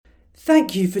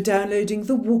Thank you for downloading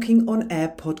the Walking on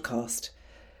Air podcast.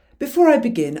 Before I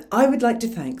begin, I would like to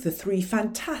thank the three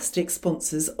fantastic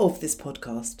sponsors of this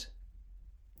podcast.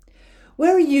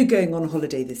 Where are you going on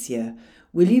holiday this year?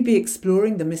 Will you be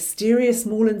exploring the mysterious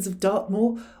moorlands of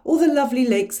Dartmoor or the lovely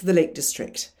lakes of the Lake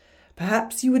District?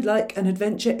 Perhaps you would like an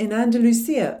adventure in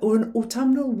Andalusia or an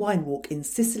autumnal wine walk in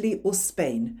Sicily or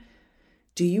Spain.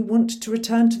 Do you want to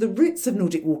return to the roots of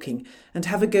Nordic walking and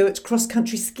have a go at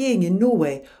cross-country skiing in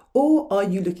Norway? Or are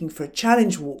you looking for a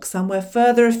challenge walk somewhere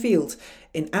further afield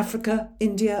in Africa,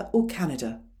 India or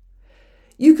Canada?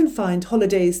 You can find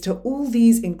holidays to all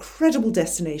these incredible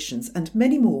destinations and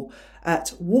many more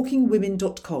at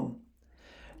walkingwomen.com.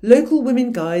 Local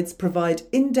women guides provide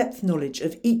in-depth knowledge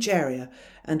of each area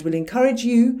and will encourage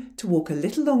you to walk a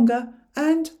little longer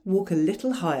and walk a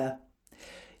little higher.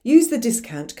 Use the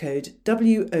discount code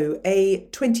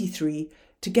WOA23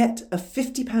 to get a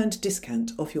 £50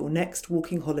 discount off your next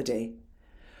walking holiday.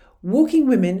 Walking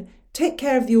Women take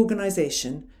care of the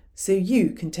organisation so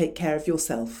you can take care of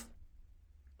yourself.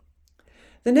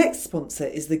 The next sponsor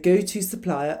is the go-to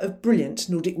supplier of brilliant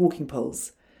Nordic walking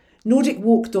poles.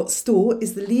 NordicWalk.store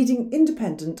is the leading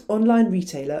independent online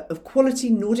retailer of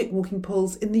quality Nordic walking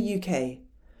poles in the UK.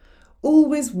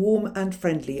 Always warm and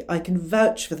friendly, I can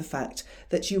vouch for the fact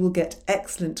that you will get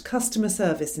excellent customer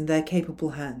service in their capable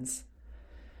hands.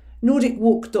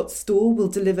 NordicWalk.store will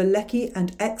deliver Lecky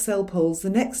and XL poles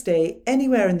the next day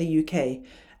anywhere in the UK,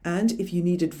 and if you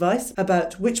need advice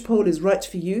about which pole is right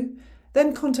for you,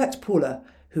 then contact Paula,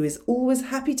 who is always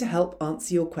happy to help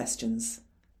answer your questions.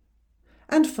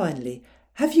 And finally,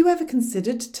 have you ever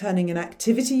considered turning an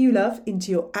activity you love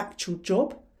into your actual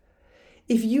job?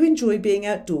 If you enjoy being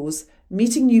outdoors,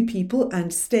 meeting new people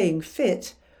and staying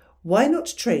fit, why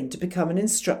not train to become an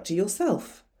instructor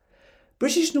yourself?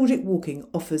 British Nordic Walking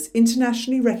offers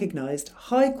internationally recognised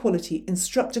high-quality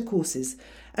instructor courses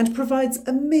and provides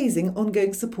amazing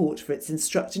ongoing support for its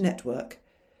instructor network.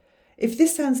 If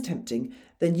this sounds tempting,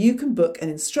 then you can book an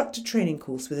instructor training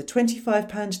course with a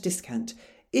 £25 discount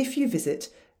if you visit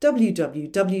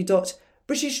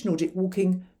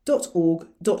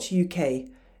www.britishNordicWalking.org.uk,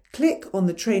 click on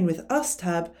the Train with Us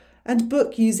tab and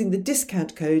book using the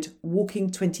discount code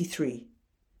WALKING23.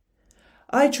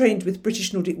 I trained with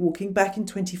British Nordic Walking back in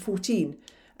 2014,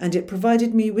 and it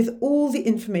provided me with all the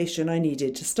information I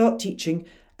needed to start teaching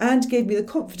and gave me the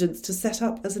confidence to set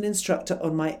up as an instructor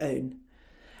on my own.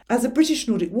 As a British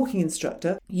Nordic Walking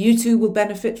instructor, you too will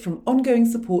benefit from ongoing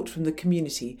support from the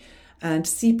community and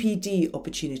CPD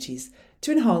opportunities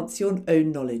to enhance your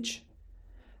own knowledge.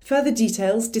 Further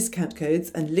details, discount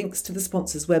codes and links to the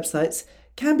sponsors' websites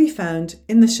can be found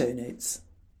in the show notes.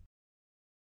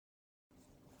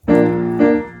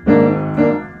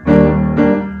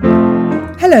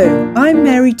 Hello, I'm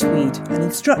Mary Tweed, an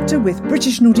instructor with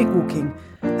British Nordic Walking,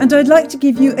 and I'd like to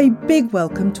give you a big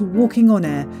welcome to Walking on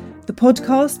Air, the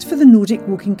podcast for the Nordic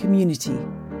walking community.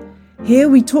 Here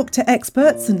we talk to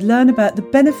experts and learn about the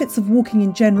benefits of walking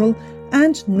in general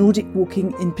and Nordic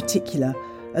walking in particular,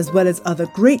 as well as other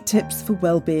great tips for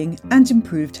well-being and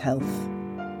improved health.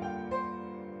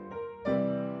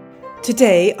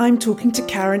 Today I'm talking to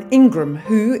Karen Ingram,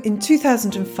 who in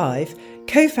 2005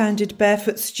 co-founded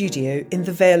Barefoot Studio in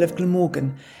the Vale of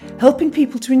Glamorgan, helping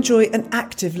people to enjoy an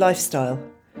active lifestyle.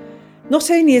 Not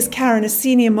only is Karen a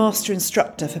senior master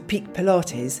instructor for Peak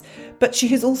Pilates, but she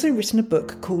has also written a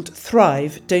book called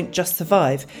Thrive, Don't Just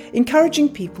Survive, encouraging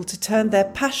people to turn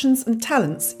their passions and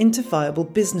talents into viable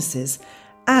businesses.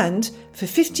 And for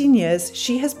 15 years,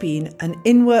 she has been an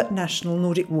INWA National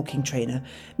Nordic Walking trainer,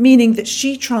 meaning that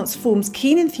she transforms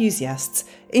keen enthusiasts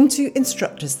into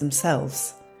instructors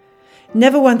themselves.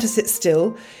 Never one to sit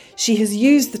still, she has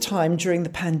used the time during the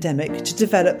pandemic to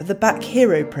develop the Back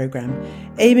Hero programme,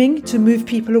 aiming to move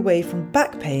people away from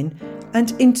back pain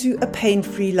and into a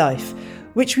pain-free life,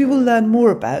 which we will learn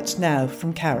more about now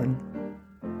from Karen.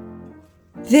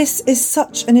 This is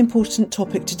such an important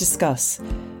topic to discuss.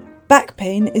 Back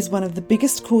pain is one of the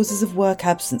biggest causes of work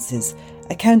absences,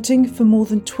 accounting for more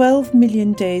than 12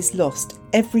 million days lost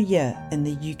every year in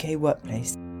the UK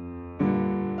workplace.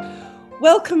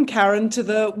 Welcome, Karen, to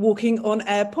the Walking on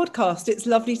Air podcast. It's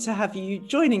lovely to have you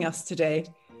joining us today.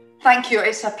 Thank you.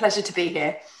 It's a pleasure to be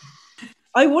here.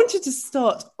 I wanted to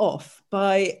start off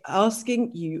by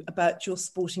asking you about your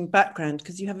sporting background,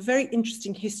 because you have a very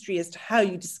interesting history as to how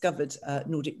you discovered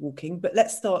Nordic walking. But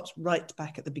let's start right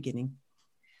back at the beginning.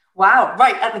 Wow,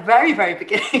 right at the very, very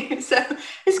beginning. So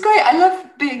it's great. I love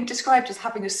being described as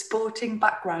having a sporting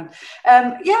background.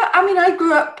 Yeah, I mean, I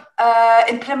grew up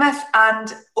in Plymouth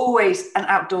and always an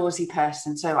outdoorsy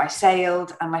person. So I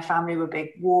sailed and my family were big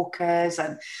walkers.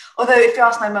 And although if you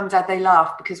ask my mum and dad, they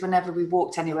laugh because whenever we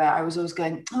walked anywhere, I was always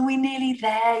going, are we nearly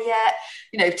there yet?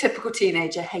 You know, typical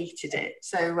teenager, hated it.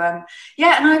 So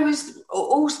yeah, and I was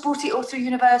all sporty all through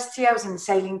university. I was in the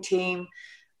sailing team,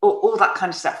 all that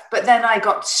kind of stuff. But then I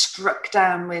got struck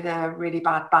down with a really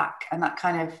bad back, and that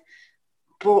kind of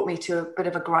brought me to a bit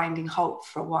of a grinding halt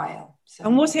for a while. So,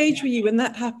 And what age were you when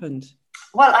that happened?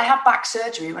 well, I had back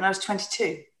surgery when I was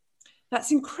 22.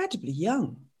 That's incredibly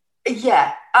young.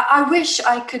 Yeah, I wish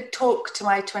I could talk to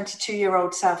my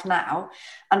 22-year-old self now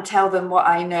and tell them what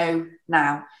I know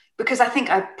now, because I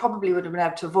think I probably would have been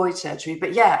able to avoid surgery.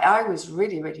 But yeah, I was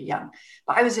really, really young,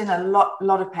 but I was in a lot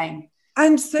of pain.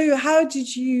 And so how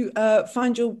did you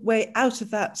find your way out of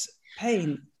that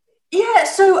pain? Yeah,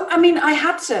 so I mean, I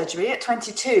had surgery at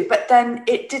 22, but then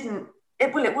it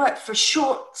worked for a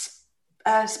short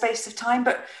space of time.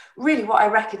 But really, what I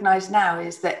recognize now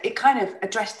is that it kind of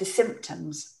addressed the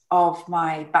symptoms of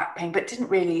my back pain, but didn't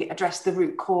really address the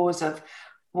root cause of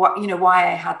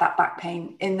why I had that back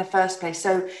pain in the first place.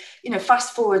 So,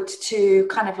 fast forward to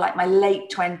kind of like my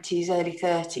late 20s, early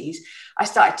 30s, I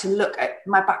started to look at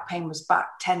my back pain was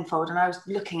back tenfold, and I was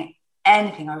looking at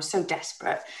anything. I was so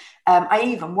desperate. I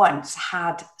even once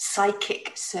had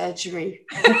psychic surgery.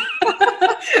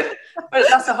 But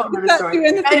that's a whole other story.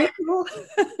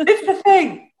 It's the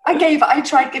thing. I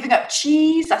tried giving up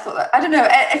cheese. I thought that, I don't know,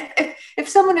 if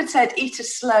someone had said eat a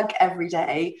slug every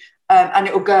day and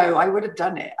it'll go, I would have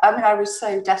done it. I mean, I was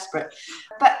so desperate.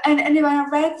 But anyway, I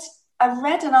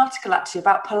read an article actually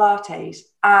about Pilates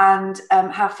and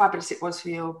how fabulous it was for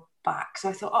your back. So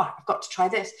I thought, I've got to try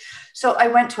this. So I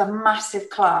went to a massive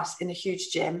class in a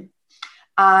huge gym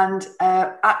and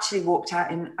actually walked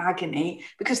out in agony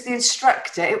because the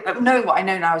instructor, knowing what I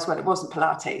know now as well, it wasn't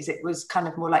Pilates. It was kind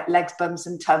of more like legs, bums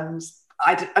and tums.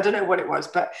 I don't know what it was,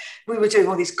 but we were doing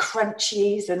all these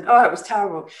crunchies and it was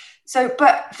terrible. So,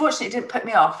 but fortunately it didn't put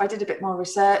me off. I did a bit more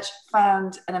research,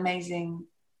 found an amazing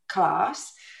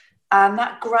class, and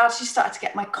that gradually started to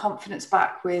get my confidence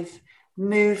back with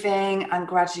moving and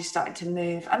gradually started to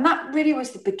move. And that really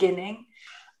was the beginning.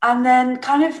 And then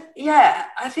kind of,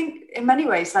 I think in many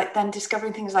ways, like then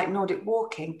discovering things like Nordic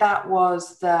walking, that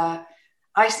was the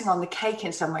icing on the cake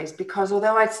in some ways, because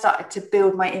although I'd started to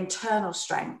build my internal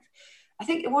strength, I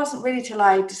think it wasn't really till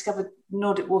I discovered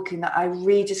Nordic walking that I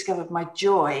rediscovered my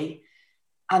joy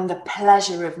and the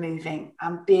pleasure of moving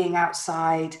and being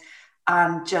outside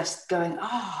and just going,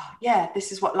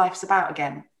 this is what life's about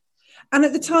again. And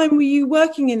at the time, were you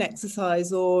working in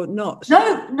exercise or not?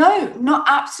 No, not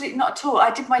absolutely not at all.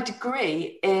 I did my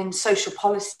degree in social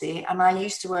policy, and I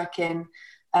used to work in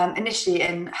initially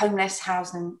in homeless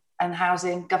housing and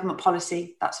housing, government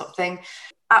policy, that sort of thing.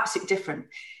 Absolutely different.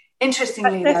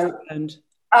 Interestingly, though,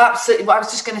 absolutely. Well, I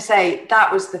was just going to say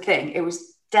that was the thing. It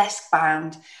was desk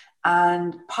bound,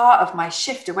 and part of my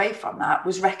shift away from that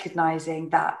was recognizing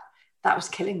that was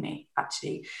killing me,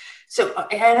 actually. So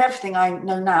in everything I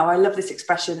know now, I love this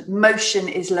expression, motion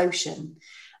is lotion.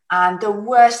 And the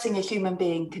worst thing a human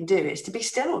being can do is to be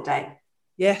still all day.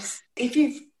 Yes. If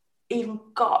you've even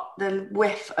got the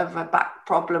whiff of a back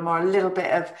problem or a little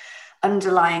bit of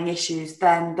underlying issues,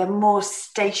 then the more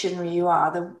stationary you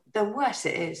are, the worse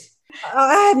it is.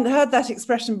 I hadn't heard that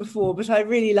expression before, but I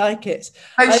really like it.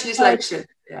 Motion is lotion.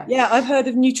 Yeah, I've heard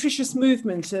of nutritious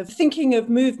movement, of thinking of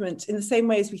movement in the same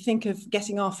way as we think of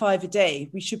getting our 5 a day.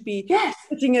 We should be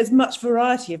putting as much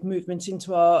variety of movement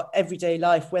into our everyday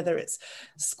life, whether it's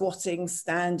squatting,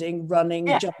 standing,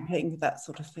 running, jumping, that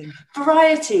sort of thing.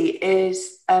 Variety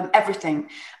is everything,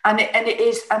 and it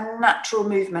is a natural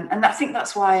movement. And I think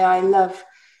that's why I love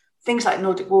things like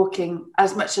Nordic walking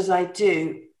as much as I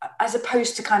do, as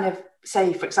opposed to kind of,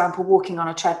 say, for example, walking on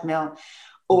a treadmill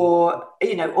or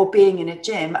being in a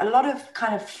gym. A lot of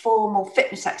kind of formal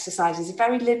fitness exercises are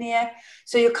very linear.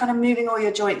 So you're kind of moving all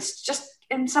your joints just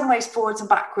in some ways forwards and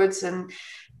backwards. And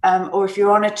or if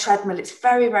you're on a treadmill, it's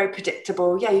very, very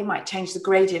predictable. Yeah, you might change the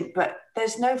gradient, but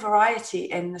there's no variety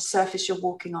in the surface you're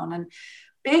walking on. And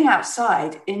being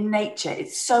outside in nature,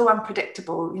 it's so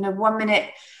unpredictable. 1 minute,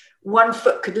 one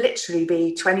foot could literally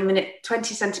be 20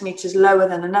 centimeters lower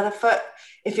than another foot.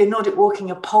 If you're Nordic walking,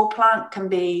 your pole plant can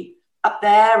be up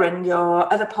there and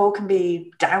your other pole can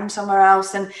be down somewhere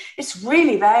else, and it's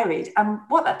really varied. And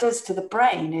what that does to the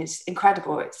brain is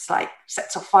incredible. It's like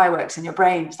sets off fireworks in your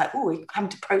brain. It's like, you're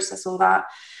having to process all that,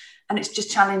 and it's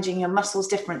just challenging your muscles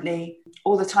differently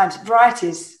all the time. So variety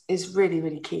is really,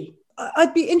 really key.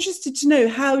 I'd be interested to know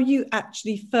how you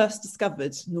actually first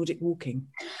discovered Nordic walking.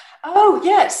 Oh,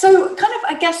 yeah. So kind of,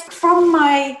 I guess, from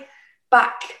my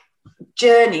back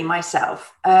journey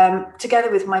myself, together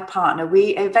with my partner,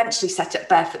 we eventually set up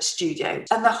Barefoot Studio.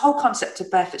 And the whole concept of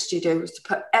Barefoot Studio was to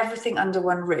put everything under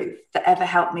one roof that ever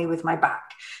helped me with my back.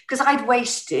 Because I'd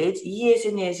wasted years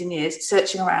and years and years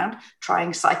searching around,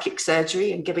 trying psychic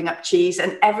surgery and giving up cheese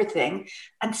and everything,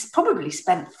 and probably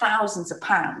spent thousands of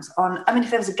pounds on, I mean, if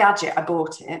there was a gadget, I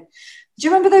bought it. Do you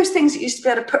remember those things that you used to be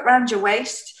able to put around your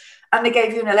waist? And they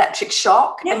gave you an electric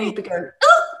shock, and you'd be going,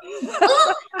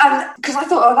 and because I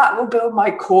thought, oh, that will build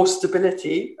my core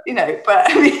stability, you know. But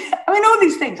I mean, all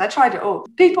these things, I tried it all.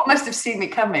 People must have seen me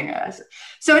coming.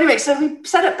 So anyway, so we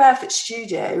set up Barefoot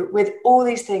Studio with all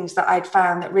these things that I'd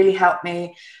found that really helped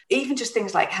me. Even just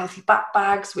things like healthy back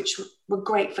bags, which were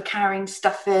great for carrying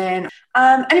stuff in.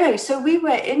 Anyway, so we were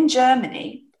in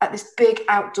Germany at this big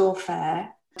outdoor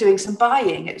fair doing some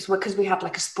buying. It was because we had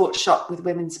like a sports shop with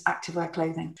women's activewear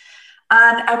clothing.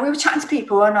 And we were chatting to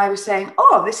people, and I was saying,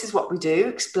 oh, this is what we do,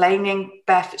 explaining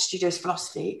Barefoot Studio's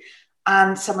philosophy.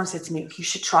 And someone said to me, you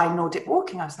should try Nordic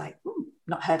walking. I was like,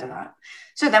 not heard of that.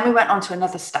 So then we went on to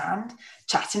another stand,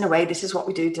 chatting away, this is what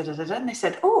we do, da, da, da, da. And they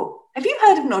said, oh, have you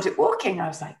heard of Nordic walking? I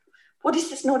was like, what is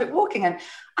this Nordic walking? And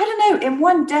I don't know, in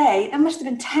one day, there must have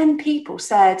been 10 people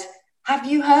said, have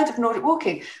you heard of Nordic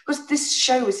walking? Because this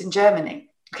show was in Germany.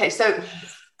 Okay, so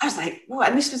I was like, what?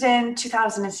 And this was in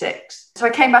 2006. So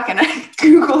I came back and I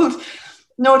Googled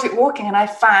Nordic walking, and I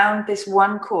found this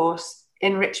one course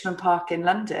in Richmond Park in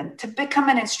London to become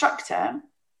an instructor.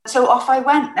 So off I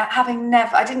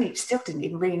went, still didn't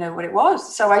even really know what it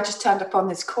was. So I just turned up on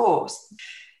this course,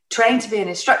 trained to be an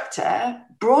instructor,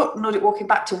 brought Nordic walking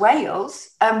back to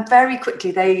Wales. Very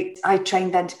quickly, I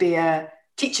trained then to be a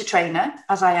teacher trainer,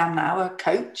 as I am now, a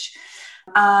coach,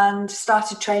 and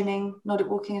started training Nordic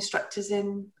walking instructors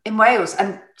in Wales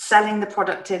and selling the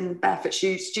product in Barefoot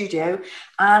Studio.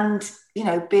 And, you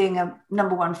know, being a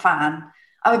number one fan,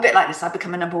 I'm a bit like this, I've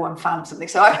become a number one fan of something.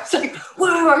 So I was like,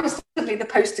 whoa, I was suddenly the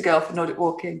poster girl for Nordic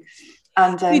walking.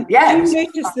 And Did you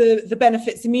notice the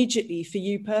benefits immediately for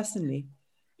you personally?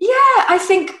 Yeah, I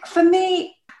think for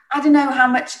me, I don't know how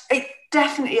much, it's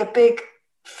definitely a big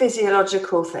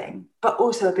physiological thing, but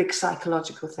also a big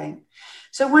psychological thing.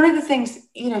 So one of the things,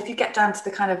 you know, if you get down to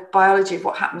the kind of biology of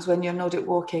what happens when you're Nordic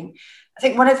walking, I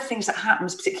think one of the things that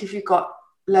happens, particularly if you've got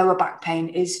lower back pain,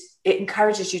 is it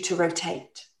encourages you to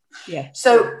rotate. Yeah.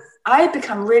 So I had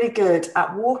become really good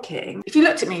at walking. If you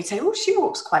looked at me, you'd say, oh, she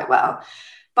walks quite well.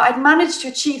 But I'd managed to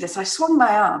achieve this. I swung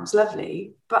my arms,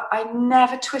 lovely, but I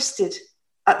never twisted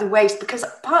at the waist because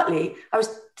partly I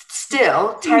was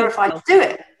still terrified to do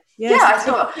it. Yes. Yeah, I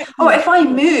thought, oh, if I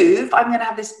move, I'm going to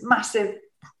have this massive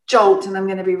jolt and I'm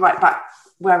going to be right back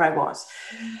where I was.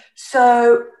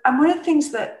 So, and one of the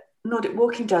things that Nordic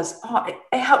walking does,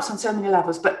 it helps on so many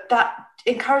levels, but that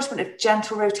encouragement of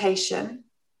gentle rotation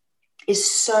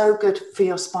is so good for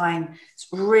your spine. It's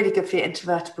really good for your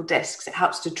intervertebral discs. It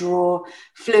helps to draw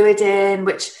fluid in,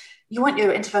 which you want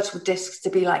your intervertebral discs to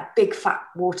be like big fat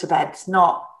water beds,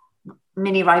 not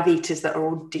mini Ryvitas that are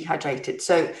all dehydrated.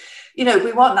 So, you know,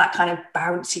 we want that kind of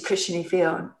bouncy, cushiony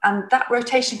feel. And that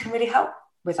rotation can really help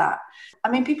with that. I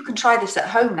mean, people can try this at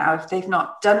home now if they've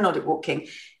not done Nordic walking.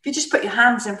 If you just put your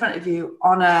hands in front of you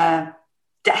on a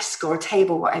desk or a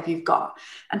table, whatever you've got,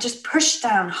 and just push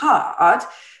down hard,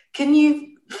 can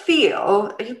you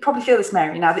probably feel this,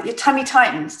 Mary, now that your tummy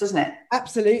tightens, doesn't it?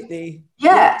 Absolutely.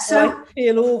 Yeah. So I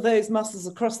feel all those muscles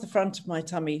across the front of my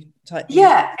tummy tightening.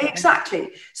 Yeah,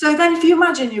 exactly. So then if you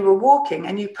imagine you were walking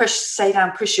and you push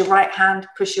your right hand,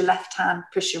 push your left hand,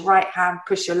 push your right hand,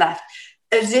 push your left,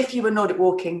 as if you were Nordic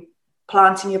walking,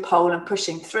 planting your pole and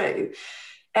pushing through,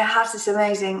 it has this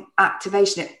amazing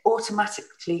activation. It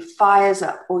automatically fires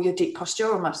up all your deep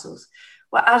postural muscles.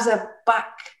 Well, as a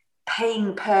back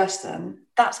pain person,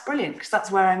 that's brilliant because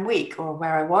that's where I'm weak or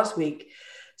where I was weak.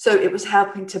 So it was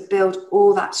helping to build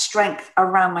all that strength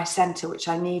around my center, which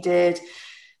I needed.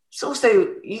 It's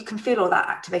also, you can feel all that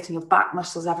activating your back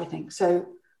muscles, everything. So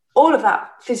all of that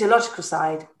physiological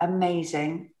side,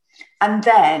 amazing. And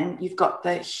then you've got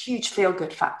the huge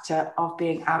feel-good factor of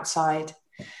being outside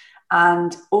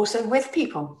and also with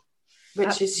people,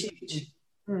 which is huge.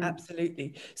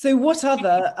 Absolutely. So what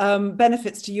other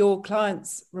benefits do your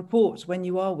clients report when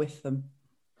you are with them?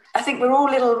 I think we're all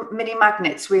little mini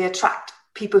magnets. We attract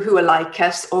people who are like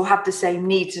us or have the same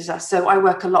needs as us. So I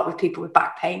work a lot with people with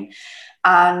back pain.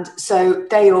 And so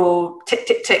they all tick,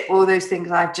 tick, tick, all those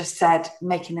things I've just said,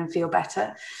 making them feel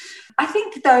better. I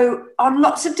think, though, on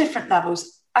lots of different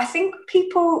levels, I think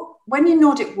people, when you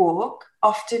Nordic walk,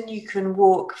 often you can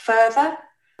walk further.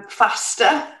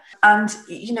 faster, and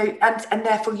and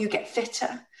therefore you get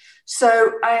fitter.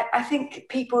 So I think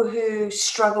people who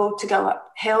struggle to go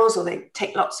up hills, or they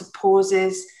take lots of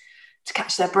pauses to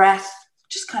catch their breath,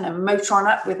 just kind of motor on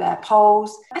up with their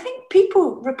poles. I think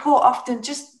people report often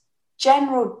just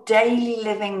general daily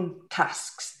living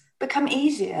tasks become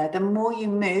easier. The more you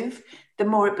move, the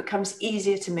more it becomes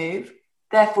easier to move.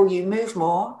 Therefore, you move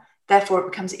more. Therefore,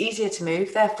 it becomes easier to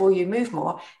move. Therefore, you move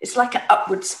more. It's like an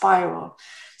upward spiral.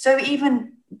 So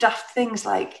even daft things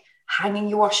like hanging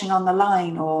your washing on the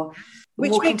line, or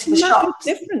which walking makes to the a massive shops.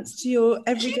 difference to your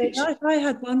everyday Huge. life. I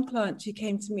had one client who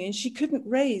came to me and she couldn't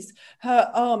raise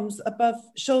her arms above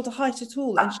shoulder height at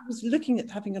all, and she was looking at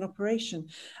having an operation,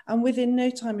 and within no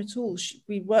time at all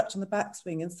we worked on the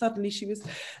backswing, and suddenly she was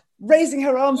raising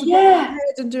her arms above her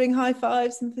head and doing high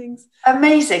fives and things.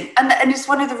 Amazing. And it's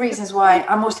one of the reasons why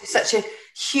I'm also such a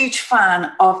huge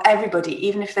fan of everybody,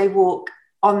 even if they walk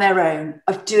on their own,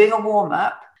 of doing a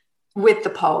warm-up with the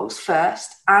poles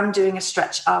first and doing a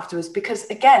stretch afterwards, because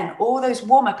again, all those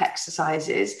warm-up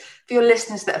exercises, for your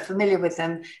listeners that are familiar with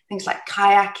them, things like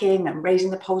kayaking and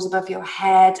raising the poles above your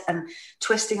head and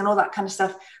twisting and all that kind of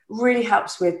stuff, really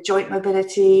helps with joint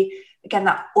mobility. Again,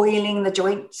 that oiling the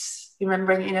joints,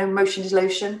 remembering, motion is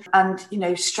lotion, and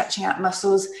stretching out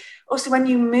muscles. Also, when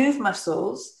you move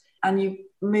muscles and you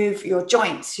move your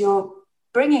joints, you're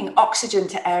bringing oxygen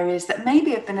to areas that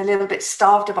maybe have been a little bit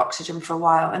starved of oxygen for a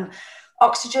while. And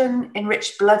oxygen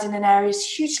enriched blood in an area is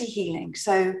hugely healing.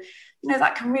 So,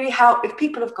 that can really help if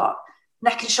people have got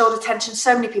neck and shoulder tension.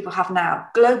 So many people have now.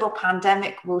 Global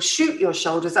pandemic will shoot your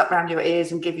shoulders up around your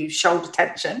ears and give you shoulder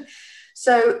tension.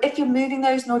 So if you're moving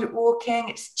those, Nordic walking,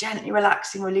 it's gently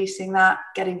relaxing, releasing that,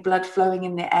 getting blood flowing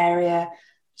in the area,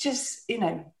 just,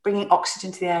 bringing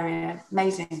oxygen to the area.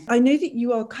 Amazing. I know that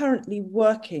you are currently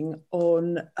working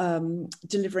on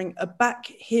delivering a Back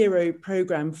Hero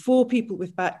program for people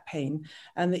with back pain,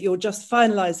 and that you're just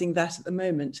finalising that at the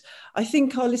moment. I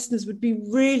think our listeners would be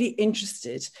really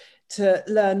interested to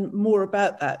learn more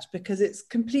about that, because it's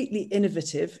completely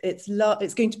innovative. It's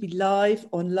going to be live,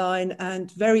 online,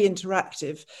 and very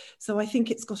interactive. So I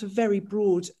think it's got a very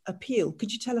broad appeal.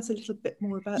 Could you tell us a little bit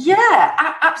more about that?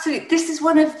 Yeah, absolutely. This is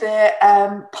one of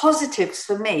the positives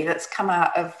for me that's come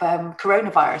out of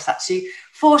coronavirus, actually.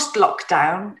 Forced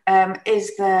lockdown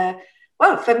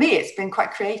for me, it's been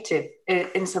quite creative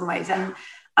in some ways.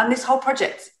 And this whole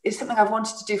project is something I've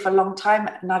wanted to do for a long time,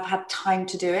 and I've had time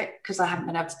to do it because I haven't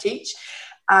been able to teach.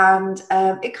 And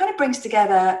it kind of brings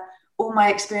together all my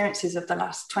experiences of the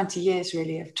last 20 years,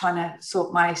 really, of trying to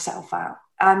sort myself out.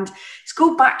 And it's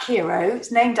called Back Hero.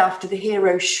 It's named after the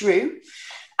hero shrew.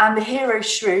 And the hero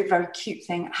shrew, very cute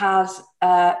thing, has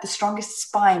the strongest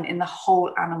spine in the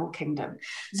whole animal kingdom.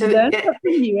 So learn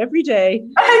something new every day.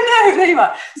 I know, there you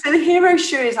are. So the hero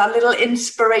shrew is our little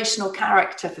inspirational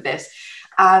character for this.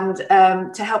 And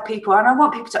to help people, and I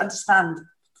want people to understand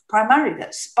primarily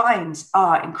that spines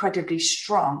are incredibly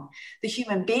strong. The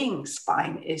human being's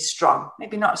spine is strong,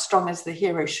 maybe not as strong as the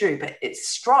hero shrew, but it's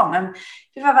strong. And if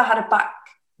you've ever had a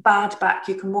bad back,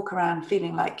 you can walk around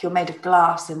feeling like you're made of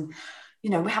glass. And,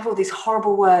 we have all these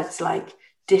horrible words like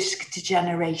disc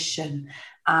degeneration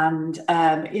and,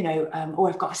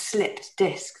 I've got a slipped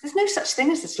disc. There's no such thing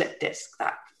as a slipped disc.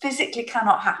 That physically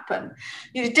cannot happen.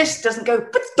 Your disc doesn't go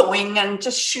doing and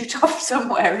just shoot off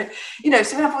somewhere.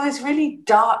 So we have all this really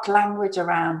dark language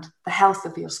around the health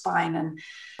of your spine.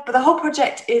 But the whole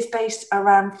project is based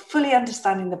around fully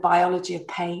understanding the biology of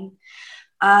pain.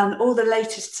 And all the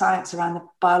latest science around the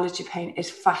biology of pain is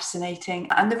fascinating.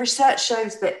 And the research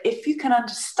shows that if you can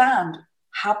understand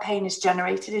how pain is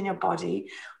generated in your body,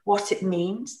 what it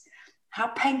means, how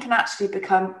pain can actually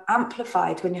become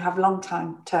amplified when you have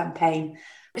long-term pain.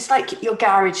 It's like your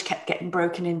garage kept getting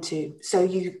broken into. So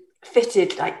you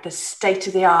fitted like the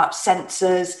state-of-the-art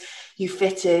sensors, you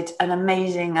fitted an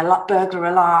amazing burglar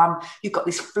alarm, you've got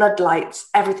these floodlights,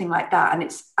 everything like that. And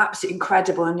it's absolutely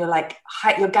incredible. And you're like,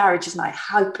 your garage is now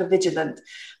hyper vigilant.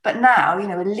 But now,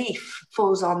 a leaf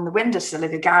falls on the windowsill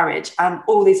of your garage and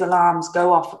all these alarms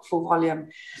go off at full volume.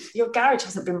 Your garage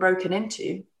hasn't been broken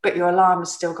into, but your alarm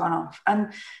has still gone off.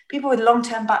 And people with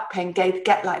long-term back pain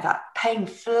get like that. Pain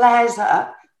flares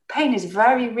up. Pain is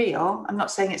very real. I'm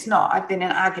not saying it's not. I've been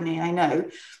in agony, I know.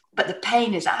 But the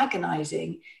pain is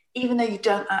agonizing, even though you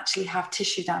don't actually have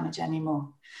tissue damage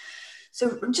anymore.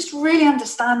 So just really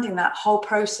understanding that whole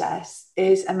process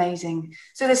is amazing.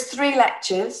 So there's 3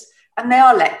 lectures, and they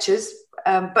are lectures,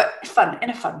 but fun, in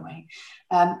a fun way.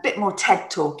 A bit more TED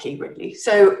talky, really.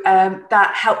 So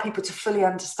that help people to fully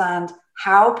understand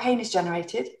how pain is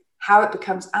generated, how it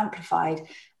becomes amplified,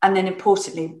 and then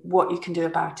importantly, what you can do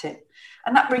about it.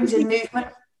 And that brings in movement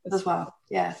as well.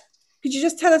 Yeah. Could you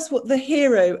just tell us what the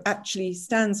HERO actually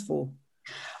stands for?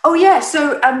 Oh, yeah.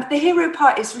 So the hero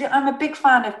part is, I'm a big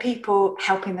fan of people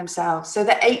helping themselves. So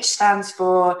the H stands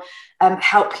for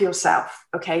help yourself.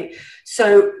 Okay.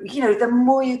 So, the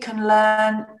more you can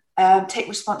learn, take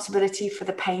responsibility for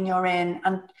the pain you're in,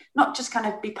 and not just kind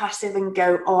of be passive and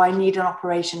go, oh, I need an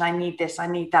operation. I need this. I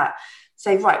need that.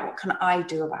 Say, right, what can I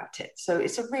do about it? So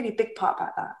it's a really big part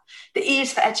about that. The E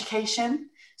is for education.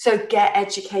 So get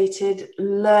educated,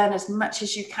 learn as much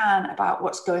as you can about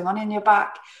what's going on in your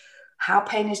back, how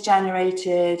pain is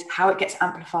generated, how it gets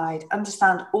amplified,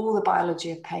 understand all the biology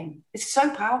of pain. It's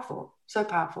so powerful, so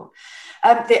powerful.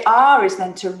 The R is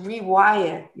then to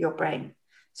rewire your brain.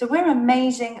 So we're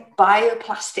amazing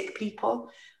bioplastic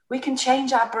people. We can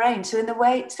change our brain. So in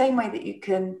the same way that you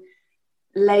can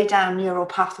lay down neural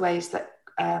pathways that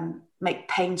make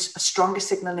pain a stronger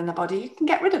signal in the body, you can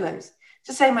get rid of those. It's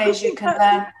the same way as you can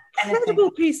learn anything. Incredible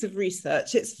piece of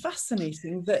research. It's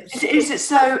fascinating.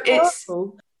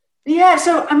 Yeah,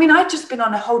 so I mean, I've just been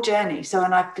on a whole journey.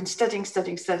 And I've been studying.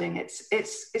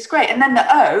 It's great. And then the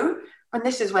O, and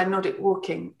this is where Nordic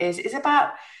walking is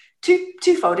about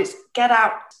twofold. It's get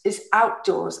out, is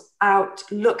outdoors,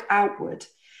 look outward.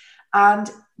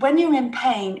 And when you're in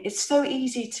pain, it's so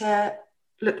easy to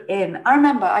look in. I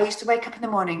remember I used to wake up in the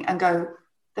morning and go,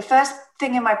 the first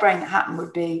thing in my brain that happened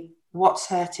would be, what's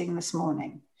hurting this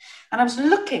morning? And I was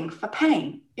looking for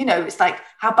pain. It's like,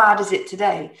 how bad is it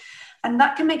today? And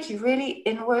that can make you really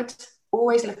inward,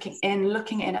 always looking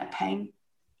in at pain.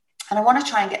 And I want to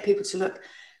try and get people to look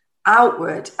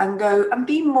outward and go and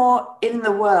be more in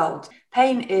the world.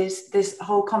 Pain is this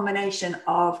whole combination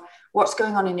of what's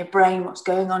going on in your brain, what's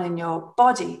going on in your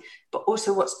body, but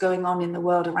also what's going on in the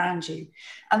world around you.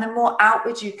 And the more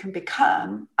outward you can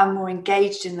become and more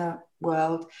engaged in the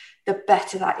world, the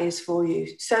better that is for you.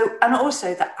 So, and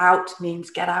also the out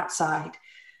means get outside,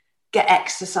 get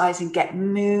exercising, get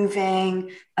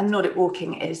moving, and Nordic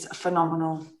walking is a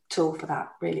phenomenal tool for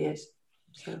that, really is.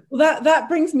 So. Well, that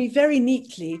brings me very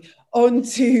neatly on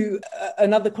to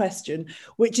another question,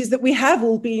 which is that we have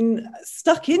all been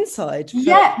stuck inside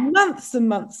for months and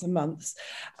months and months.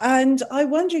 And I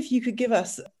wonder if you could give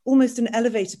us almost an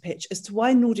elevator pitch as to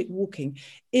why Nordic walking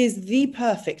is the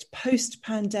perfect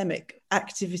post-pandemic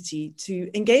activity to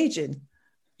engage in.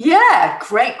 Yeah,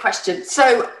 great question.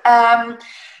 So I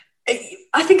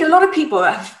think a lot of people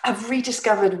have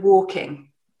rediscovered walking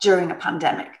during a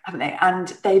pandemic, haven't they? And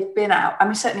they've been out. I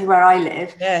mean, certainly where I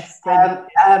live, yes,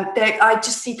 I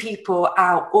just see people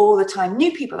out all the time,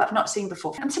 new people that I've not seen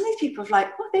before. And some of these people are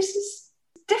like, well, this is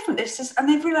different. And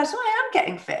they've realized, oh, I am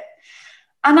getting fit.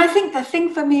 And I think the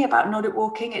thing for me about Nordic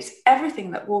walking, it's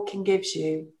everything that walking gives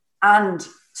you and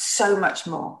so much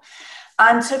more.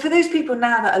 And so for those people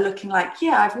now that are looking like,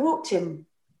 yeah, I've walked in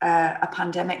a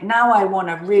pandemic, now I want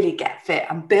to really get fit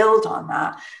and build on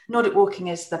that, Nordic walking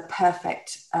is the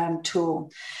perfect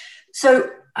tool. So,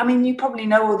 I mean, you probably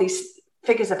know all these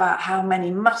figures about how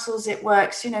many muscles it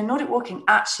works. Nordic walking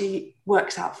actually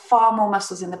works out far more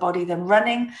muscles in the body than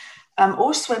running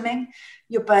or swimming.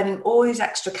 You're burning all these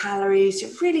extra calories. You're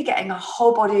really getting a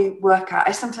whole body workout.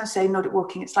 I sometimes say Nordic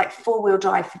walking, it's like 4-wheel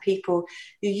drive for people.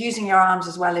 You're using your arms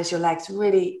as well as your legs,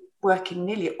 really working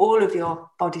nearly all of your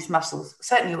body's muscles,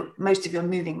 certainly most of your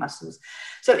moving muscles.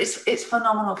 So it's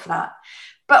phenomenal for that.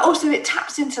 But also it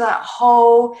taps into that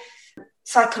whole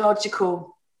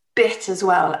psychological bit as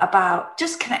well about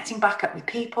just connecting back up with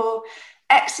people.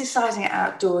 Exercising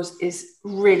outdoors is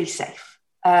really safe.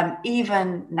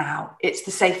 Even now, it's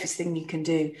the safest thing you can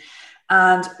do.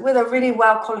 And with a really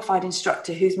well-qualified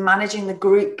instructor who's managing the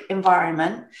group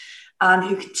environment and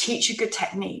who can teach you good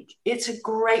technique, it's a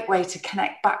great way to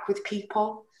connect back with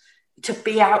people, to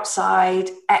be outside,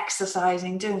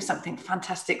 exercising, doing something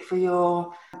fantastic for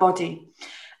your body.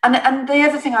 And the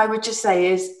other thing I would just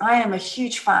say is I am a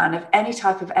huge fan of any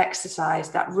type of exercise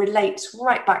that relates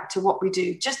right back to what we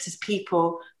do just as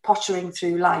people pottering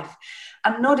through life.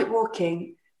 And Nordic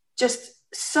walking just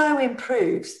so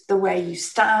improves the way you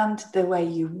stand, the way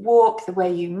you walk, the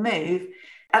way you move.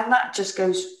 And that just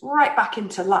goes right back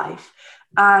into life.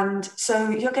 And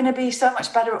so you're going to be so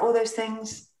much better at all those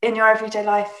things in your everyday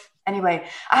life. Anyway,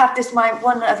 I have my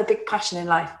one other big passion in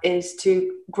life is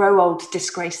to grow old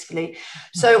disgracefully.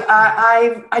 So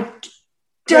I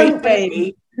don't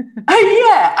believe,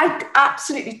 I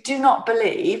absolutely do not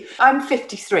believe. I'm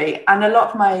 53, and a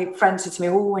lot of my friends said to me,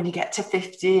 oh, when you get to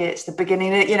 50, it's the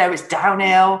beginning, it's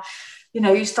downhill.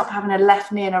 You stop having a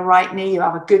left knee and a right knee, you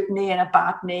have a good knee and a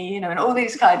bad knee, and all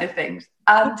these kind of things.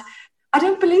 And I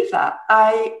don't believe that.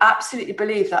 I absolutely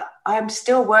believe that I am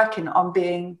still working on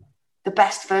being the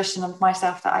best version of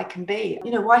myself that I can be.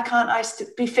 You know, why can't I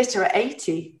be fitter at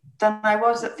 80 than I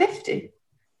was at 50? It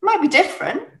might be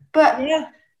different, but Yeah.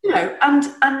 you know, and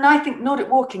I think Nordic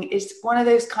walking is one of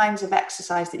those kinds of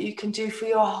exercise that you can do for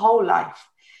your whole life.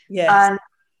 Yes. And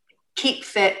keep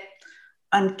fit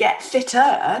and get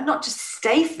fitter, not just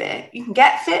stay fit. You can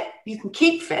get fit, you can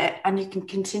keep fit, and you can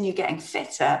continue getting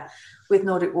fitter with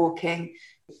Nordic walking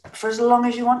for as long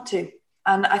as you want to.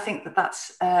 And I think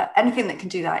that's anything that can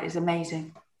do that is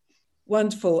amazing.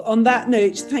 Wonderful. On that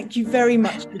note, thank you very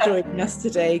much for joining us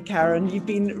today, Karen. You've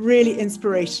been really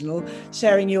inspirational,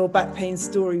 sharing your back pain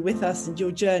story with us and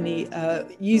your journey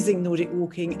using Nordic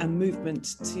walking and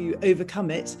movement to overcome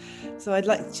it. So I'd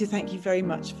like to thank you very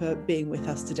much for being with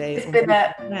us today. It's been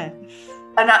an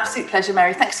absolute pleasure,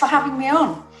 Mary. Thanks for having me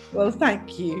on. Well,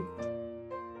 thank you.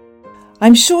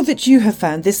 I'm sure that you have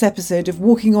found this episode of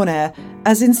Walking on Air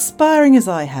as inspiring as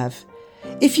I have.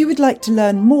 If you would like to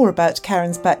learn more about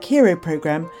Karen's Back Hero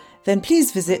programme, then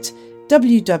please visit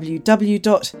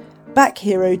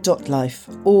www.backhero.life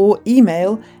or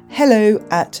email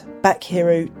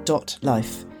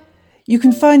hello@backhero.life. You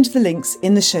can find the links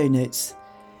in the show notes.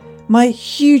 My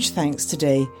huge thanks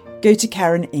today go to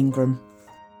Karen Ingram.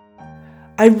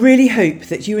 I really hope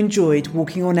that you enjoyed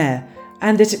Walking on Air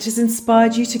and that it has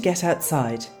inspired you to get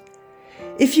outside.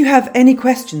 If you have any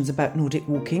questions about Nordic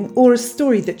walking or a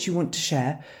story that you want to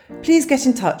share, please get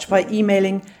in touch by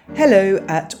emailing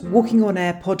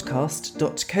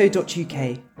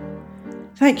hello@walkingonairpodcast.co.uk.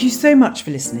 Thank you so much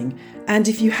for listening, and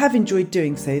if you have enjoyed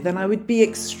doing so, then I would be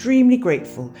extremely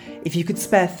grateful if you could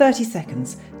spare 30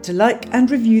 seconds to like and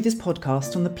review this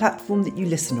podcast on the platform that you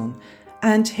listen on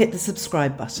and hit the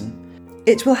subscribe button.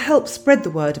 It will help spread the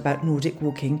word about Nordic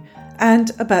walking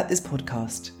and about this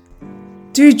podcast.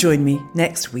 Do join me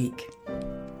next week.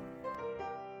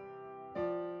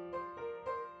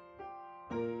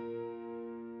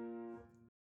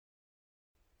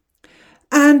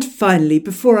 And finally,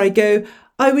 before I go,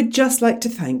 I would just like to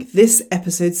thank this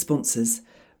episode's sponsors: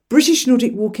 British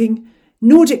Nordic Walking,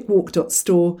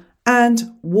 NordicWalk.store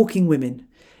and Walking Women.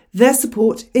 Their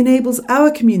support enables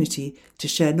our community to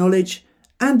share knowledge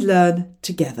and learn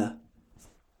together.